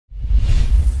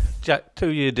Jack,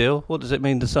 2-year deal. What does it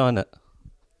mean to sign it?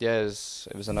 Yeah,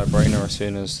 it was a no-brainer. As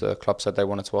soon as the club said they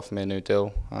wanted to offer me a new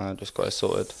deal, just got it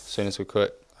sorted as soon as we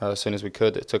could.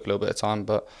 It took a little bit of time,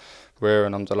 but we're here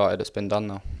and I'm delighted it's been done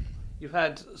now. You've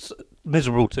had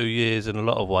miserable 2 years in a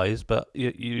lot of ways, but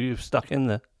you've stuck in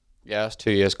there. Yeah, it's 2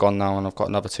 years gone now, and I've got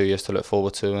another 2 years to look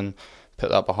forward to and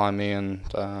put that behind me. And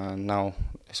now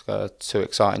it's got 2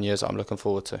 exciting years that I'm looking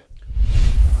forward to.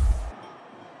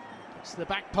 It's the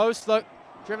back post though,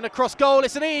 driven across goal.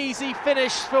 It's an easy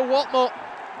finish for Whatmough.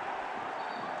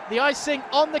 The icing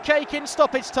on the cake in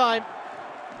stoppage time.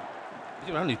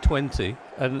 You're only 20,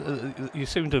 and you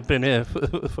seem to have been here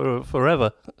for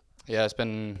forever. Yeah, it's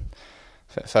been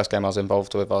the first game I was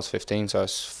involved with. I was 15, so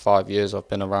it's 5 years I've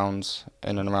been around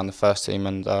in and around the first team,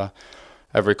 and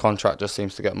every contract just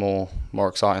seems to get more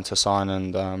exciting to sign,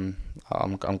 and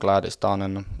I'm glad it's done,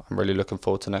 and I'm really looking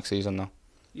forward to next season now.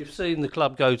 You've seen the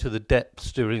club go to the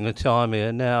depths during the time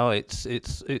here. Now it's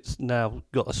now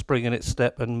got a spring in its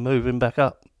step and moving back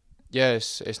up. Yeah,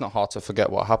 it's not hard to forget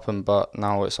what happened, but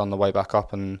now it's on the way back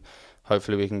up, and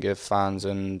hopefully we can give fans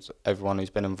and everyone who's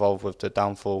been involved with the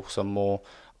downfall some more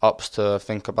ups to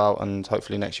think about, and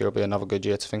hopefully next year will be another good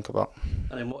year to think about.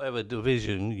 And in whatever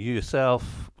division,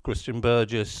 yourself, Christian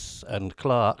Burgess and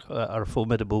Clark are a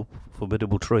formidable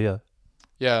trio.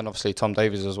 Yeah, and obviously Tom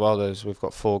Davies as well. We've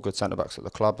got 4 good centre-backs at the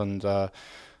club, and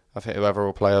I think whoever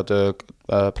will play will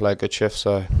play a good shift.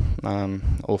 So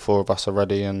all 4 of us are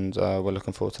ready, and we're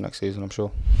looking forward to next season, I'm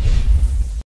sure.